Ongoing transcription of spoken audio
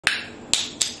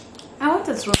I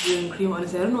wanted strawberry and cream,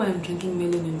 honestly. I don't know why I'm drinking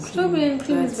melon and cream. Strawberry and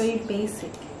cream is very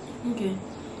basic. Okay.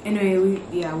 Anyway,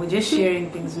 we're just sharing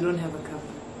things. We don't have a cup.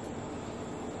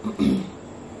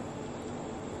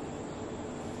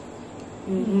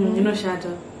 You know,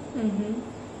 shatter.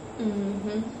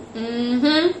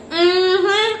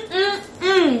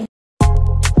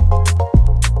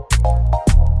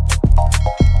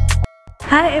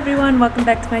 Hi everyone, welcome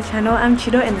back to my channel. I'm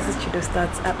Chido and this is Chido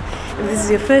Starts Up. If this is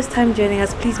your first time joining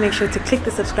us, please make sure to click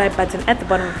the subscribe button at the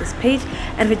bottom of this page,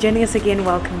 and for joining us again,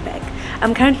 welcome back.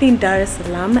 I'm currently in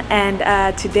Salaam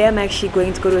and today I'm actually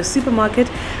going to go to a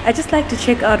supermarket. I just like to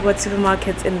check out what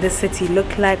supermarkets in this city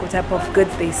look like, what type of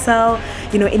goods they sell,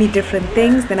 you know, any different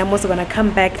things. Then I'm also going to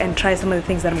come back and try some of the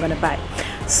things that I'm going to buy.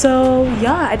 So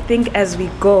yeah, I think as we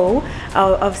go,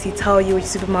 I'll obviously tell you which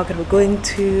supermarket we're going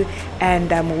to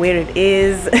and where it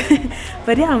is.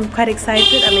 But yeah, I'm quite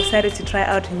excited. I'm excited to try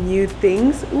out new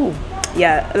things. Ooh,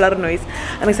 yeah, a lot of noise.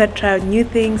 I'm excited to try out new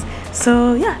things.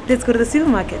 So yeah, let's go to the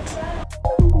supermarket.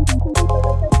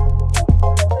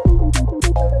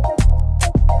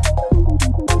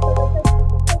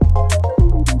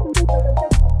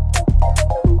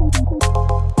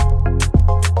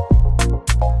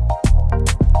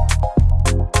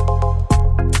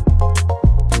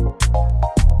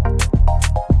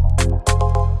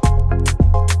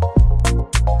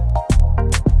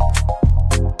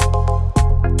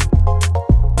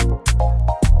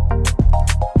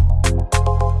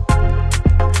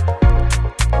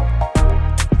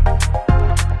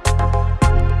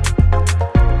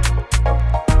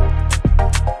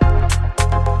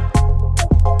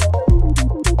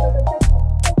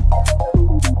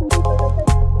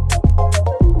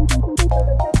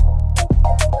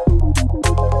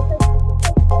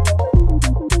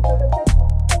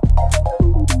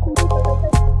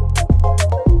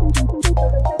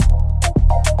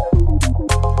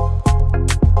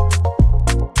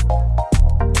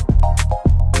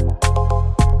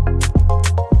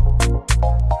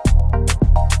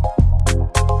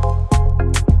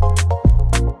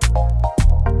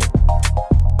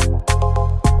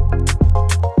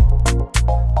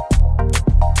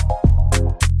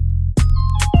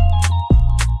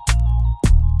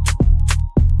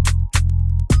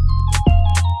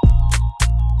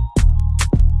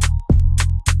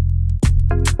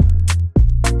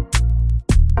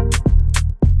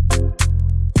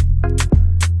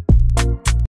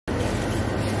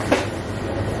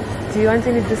 Do you want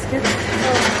any biscuits?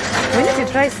 No. We need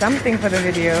to try something for the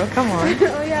video. Come on.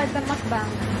 Oh yeah, the mukbang.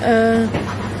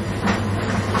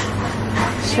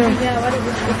 Sure. Yeah, what is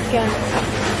this biscuit?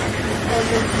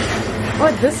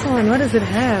 Oh, this one. What does it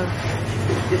have?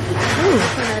 Ooh.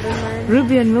 I don't mind.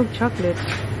 Ruby and milk chocolate.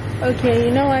 Okay,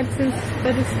 you know what? Since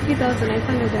that is 3,000, I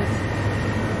found that.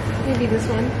 Maybe this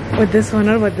one. Oh, this one.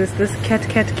 What about this? This cat.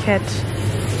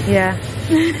 Yeah.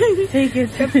 Take it.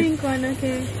 The pink one,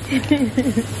 okay.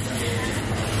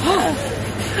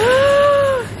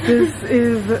 This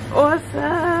is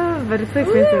awesome, but it's so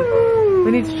expensive.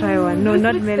 We need to try one. No,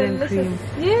 not melon cream.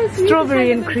 Yes,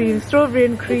 strawberry and cream. Strawberry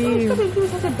and cream. Strawberry and cream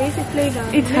is such a basic flavor.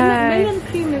 It's melon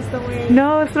cream is the way.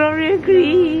 No, strawberry and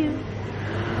cream.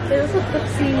 They also put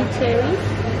seaweed cherry.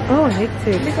 Oh,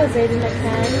 hectic. Because they didn't like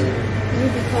pan,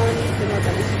 ruby corn, you know,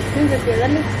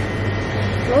 that looks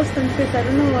roast and fish. I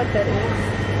don't know what that is.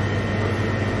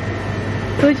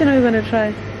 So which one are we gonna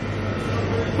try?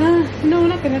 No, we're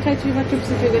not gonna try chupa chups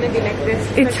if you're gonna be like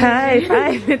this. It's high.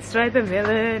 Fine, let's try the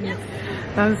melon.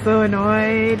 I'm so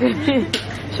annoyed.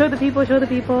 Show the people.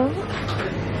 Oh,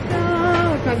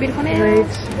 with my beautiful nails. Great.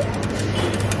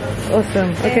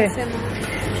 Awesome. Okay.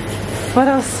 What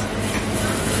else?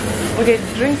 Okay,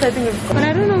 drinks I think we've got. But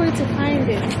I don't know where to find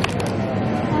it. I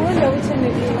wonder which one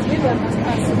it is. Maybe I must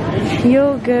ask.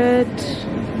 Yogurt.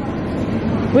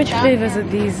 Which flavors are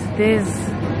these? There's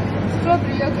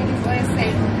strawberry yogurt is what I say.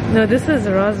 No, this is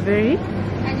raspberry.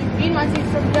 And the green one is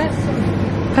from just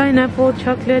pineapple,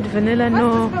 chocolate, vanilla. What's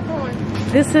no. the purple one?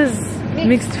 This is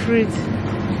mixed fruit.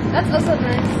 That's also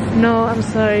nice. No, I'm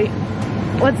sorry.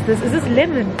 What's this? Is this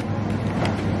lemon?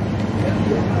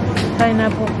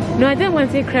 Pineapple. No, I didn't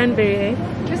want to say cranberry, eh?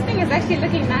 This thing is actually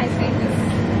looking nice, eh?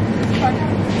 This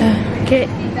product. Okay.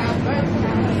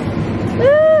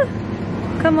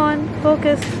 Come on,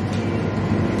 focus.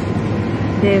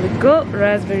 There we go.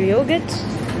 Raspberry yogurt.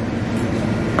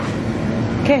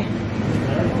 Okay.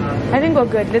 I think we're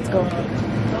good. Let's go.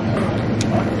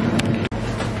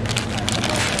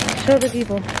 Show the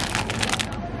people.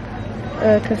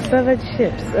 Cassava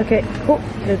chips. Okay, cool.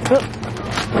 Let's go.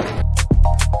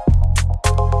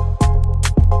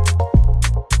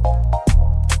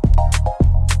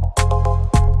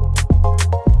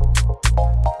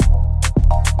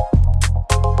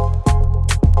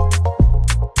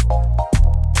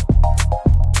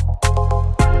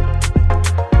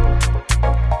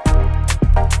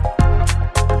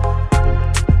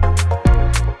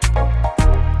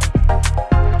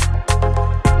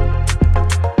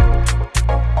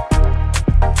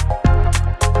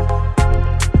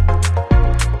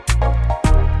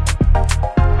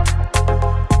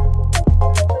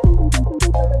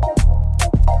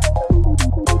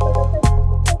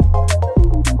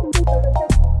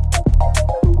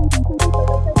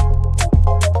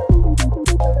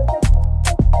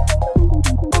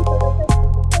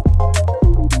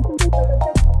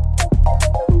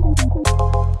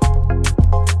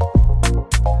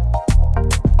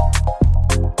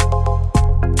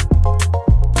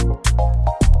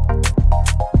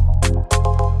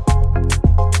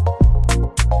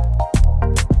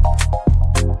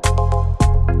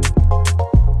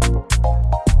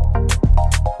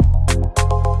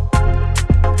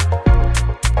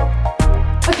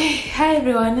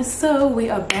 everyone, so we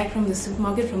are back from the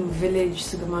supermarket, from Village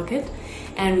Supermarket,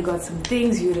 and we got some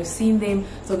things. You would have seen them,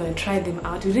 so we're going to try them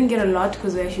out. We didn't get a lot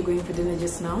because we're actually going for dinner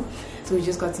just now, so we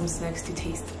just got some snacks to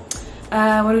taste. What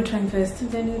are we trying first?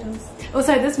 The noodles. Oh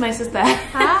sorry, this is my sister.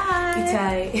 Hi.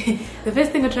 Itai. The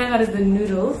first thing we're trying out is the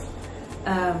noodles.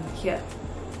 Here, I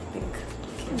think.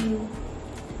 Okay.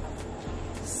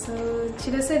 So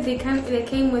Chido said they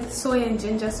came with soy and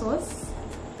ginger sauce.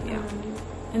 Yeah.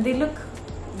 And they look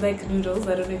like noodles.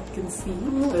 I don't know if you can see,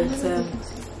 but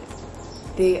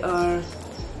they are,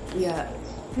 yeah.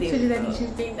 Actually, that you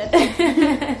should think that.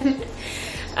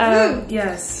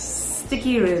 Yes,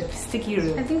 sticky rib.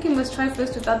 I think you must try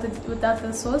first without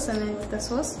the sauce, and then with the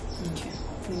sauce. Okay,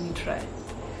 let me try.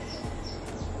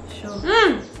 Sure.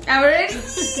 I'm ready.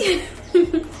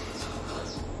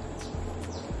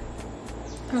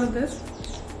 How about this?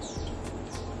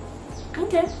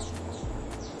 Okay.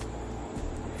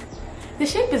 The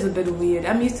shape is a bit weird.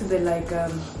 I'm used to the like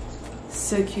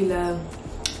circular,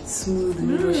 smooth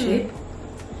noodle shape.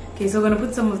 Okay, so we're gonna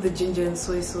put some of the ginger and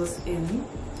soy sauce in.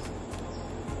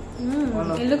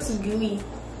 It looks gooey,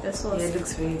 the sauce. Yeah, it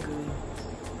looks very gooey.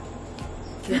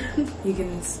 Okay, you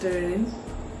can stir it in.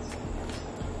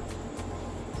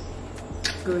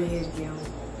 Go ahead, girl.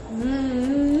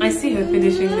 I see her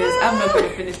finishing this. I'm not gonna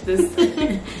finish this.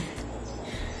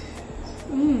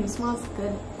 Smells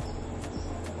good.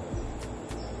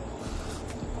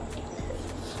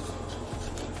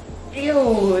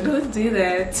 Ew, don't do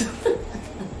that.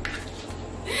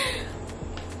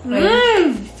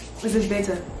 Right. Is it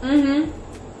better?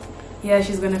 Yeah,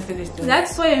 she's gonna finish this. That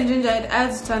soy and ginger, it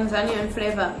adds Tanzanian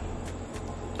flavor.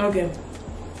 Okay.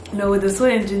 No, with the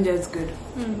soy and ginger, it's good.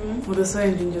 With the soy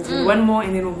and ginger, it's good. One more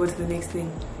and then we'll go to the next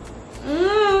thing.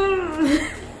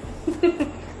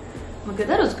 Okay,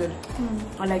 that was good.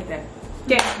 I like that.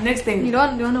 Okay, next thing. You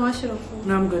don't want to wash it off?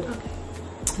 No, I'm good. Okay.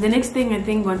 The next thing I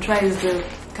think we're gonna try is the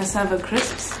cassava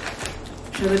crisps.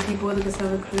 Show the people the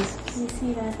cassava crisps. Let me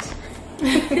see that.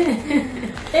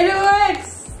 It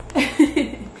works!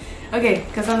 Okay,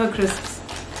 cassava crisps.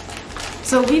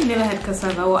 So we've never had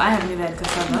cassava, or I have never had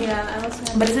cassava. Yeah, I also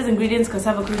have. But it says ingredients: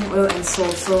 cassava, cooking oil, and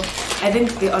salt. So I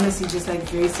think they're honestly just like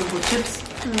very simple chips.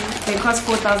 They cost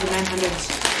 4,900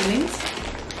 shillings,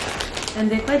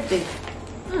 and they're quite big.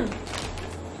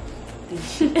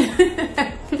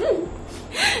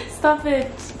 Stop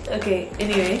it. Okay,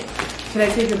 anyway, should I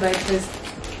take a bite first?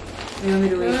 You want me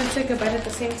to wait? We're going to take a bite at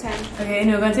the same time. Okay,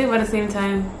 anyway, we're gonna take a bite at the same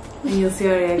time and you'll see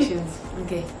our reactions.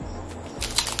 Okay.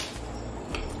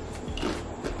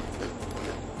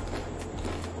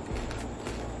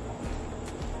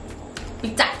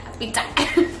 Pizza.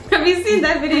 Have you seen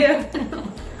that video?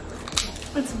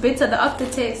 It's bitter, the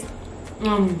aftertaste.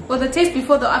 Well, the taste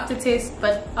before the aftertaste,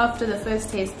 but after the first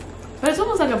taste. But it's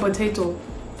almost like a potato.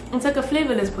 It's like a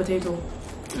flavorless potato.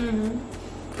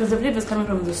 Because the flavor is coming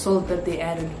from the salt that they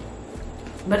added.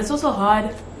 But it's also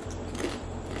hard.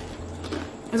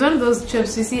 It's one of those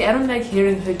chips, you see, I don't like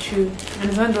hearing her chew. And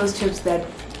it's one of those chips that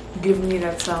give me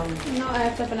that sound. No, I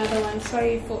have to have another one.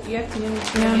 Sorry, you have to hear me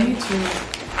chew. Yeah, me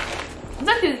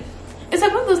too. It's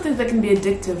like one of those things that can be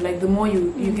addictive. Like the more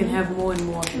you can have more and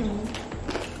more of it.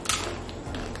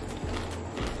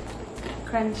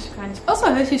 Crunch. Also,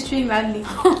 I heard she's chewing loudly.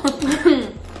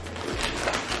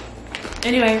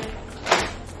 Anyway,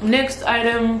 next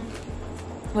item.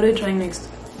 What are you trying next?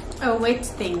 A wet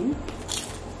thing.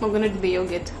 We're gonna do the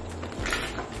yogurt.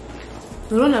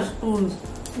 We don't have spoons.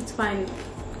 It's fine.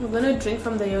 We're gonna drink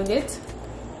from the yogurt.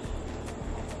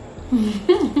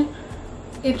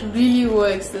 It really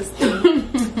works, this thing.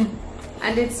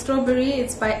 And it's strawberry.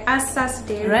 It's by Asas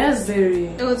Dairy.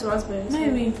 Raspberry. Oh, it's raspberry.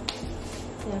 Maybe.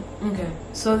 Yeah. Okay.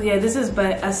 So yeah, this is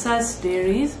by Asas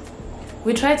Dairies.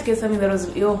 We tried to get something that was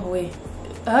wait.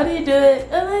 How do you do it?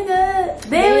 Oh my god.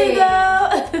 There we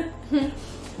go.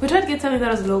 We tried to get something that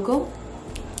was local.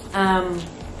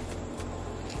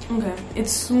 Okay.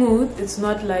 It's smooth. It's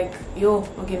not like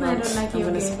okay, no, I don't like I'm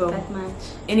gonna yogurt spill that much.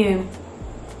 Anyway,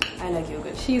 I like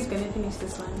yogurt. She's gonna finish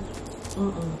this one.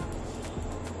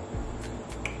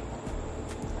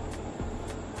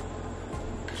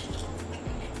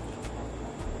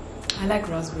 I like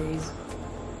raspberries.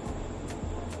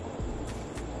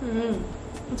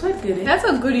 It's quite good. That's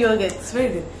a good yogurt. It's very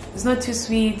good. It's not too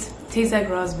sweet. Tastes like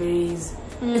raspberries.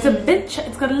 It's a bit.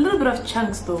 It's got a little bit of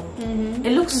chunks though.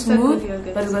 It looks smooth,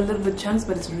 but it's got a little bit of chunks.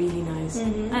 But it's really nice.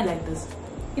 I like this.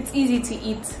 It's easy to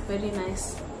eat. Very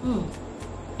nice.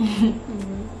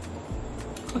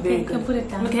 Very You can good. put it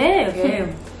down.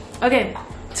 Okay.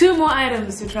 2 more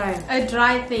items to try. A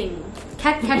dry thing.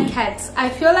 Cat. I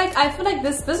feel like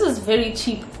this is very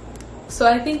cheap. So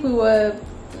I think we were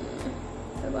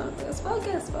Focus.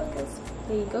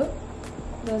 There you go.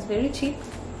 That was very cheap.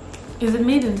 Is it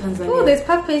made in Tanzania? Oh, there's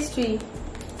puff pastry.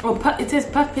 Oh, it says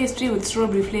puff pastry with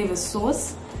strawberry flavor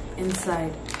sauce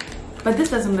inside. But this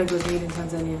doesn't look like it was made in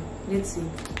Tanzania. Let's see.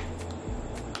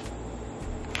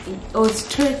 Oh, it's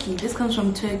Turkey. This comes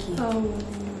from Turkey. Oh.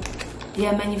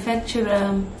 Yeah,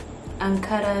 manufacturer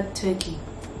Ankara, Turkey.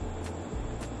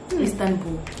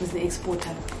 Istanbul is the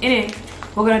exporter. Anyway,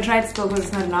 we're gonna try it still because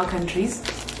it's not in our countries.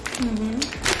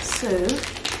 So,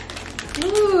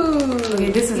 ooh,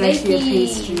 okay, this is actually a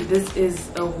pastry. This is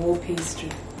a whole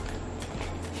pastry.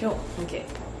 Sure. Okay.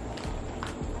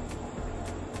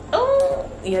 Oh,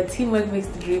 yeah, teamwork makes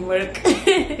the dream work.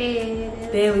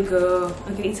 There we go.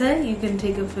 Okay, Ita, you can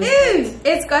take a first bite.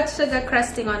 It's got sugar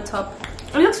crusting on top.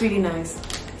 It looks really nice.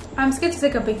 I'm scared to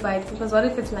take a big bite because what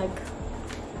if it's like...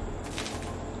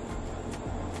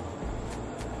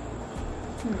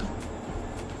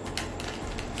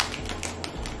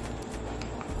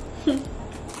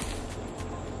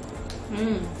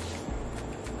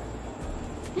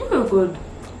 Oh, good.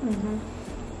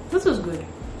 This is good.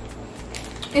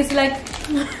 It's like...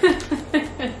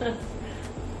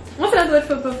 What's that word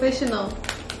for professional?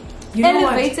 You know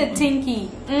what? Elevated tinky.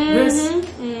 This,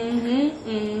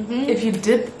 if you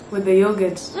dip with the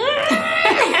yogurt.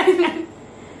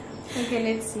 Okay,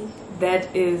 let's see.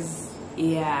 That is,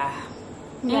 yeah.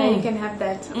 Yeah, you can have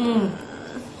that.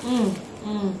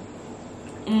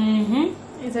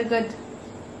 It's a good...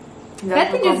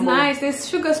 That thing is nice. There's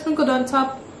sugar sprinkled on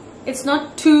top. It's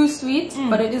not too sweet,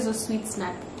 but it is a sweet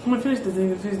snack. I'm gonna finish the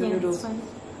thing, finish the noodles.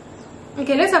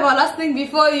 Okay, let's have our last thing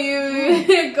before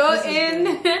you go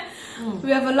in.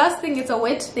 We have a last thing. It's a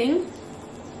wet thing.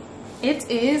 It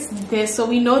is this. So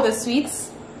we know the sweets.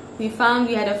 We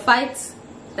had a fight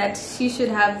that she should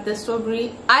have the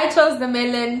strawberry. I chose the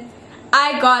melon.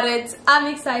 I got it. I'm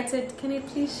excited. Can you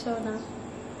please show now?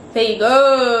 There you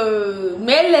go.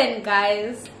 Melon,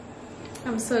 guys.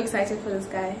 I'm so excited for this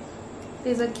guy.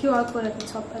 There's a QR code at the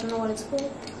top. I don't know what it's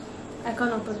called. I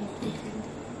can't open it.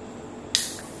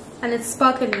 And it's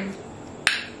sparkling.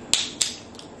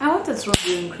 I wanted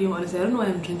strawberry and cream, honestly. I don't know why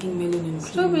I'm drinking melon and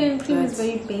cream. Strawberry and cream is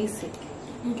very basic.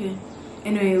 Okay.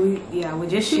 Anyway, we're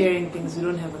just sharing things. We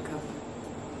don't have a cup.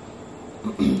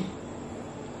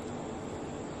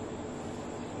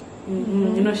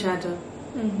 You know, shatter.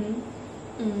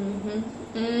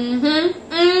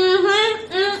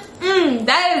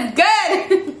 That is good.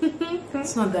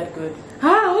 It's not that good.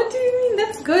 Ah, what do you mean?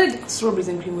 That's good. Strawberries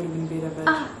and cream would have been better, but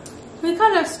We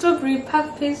can't have strawberry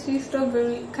puff pastry,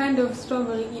 strawberry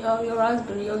or your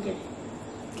raspberry yogurt.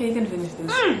 okay, you can finish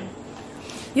this.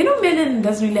 You know, melon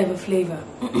doesn't really have a flavor.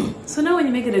 So now when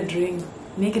you make it a drink,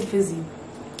 make it fizzy,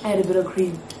 add a bit of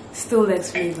cream, still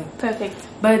lacks flavor. Perfect.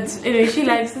 But anyway, she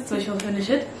likes it, so she'll finish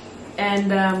it.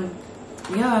 And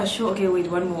yeah, sure. Okay,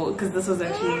 wait, one more, because this was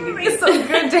actually really good. It's so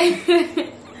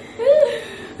good.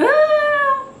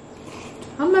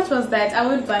 How much was that? I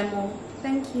would buy more.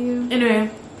 Thank you. Anyway,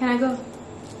 can I go?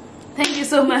 Thank you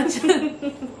so much.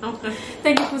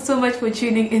 Thank you so much for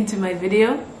tuning into my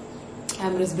video.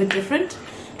 It was a bit different,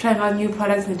 trying out new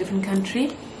products in a different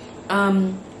country.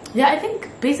 Yeah, I think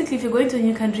basically if you're going to a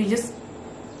new country, just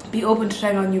be open to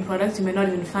trying out new products. You may not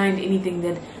even find anything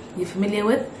that you're familiar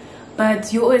with,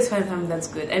 but you always find something that's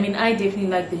good. I mean, I definitely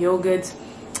like the yogurt,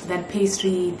 that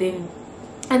pastry thing,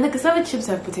 and the cassava chips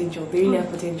have potential. They really have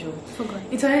potential.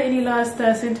 Ita, any last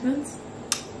sentiments?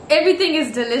 Everything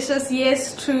is delicious.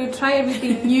 Yes, true. Try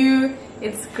everything new.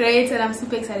 It's great, and I'm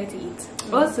super excited to eat.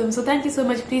 Awesome. So thank you so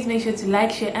much. Please make sure to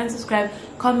like, share, and subscribe.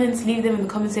 Comments, leave them in the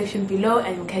comment section below,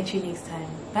 and we'll catch you next time.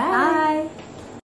 Bye. Bye.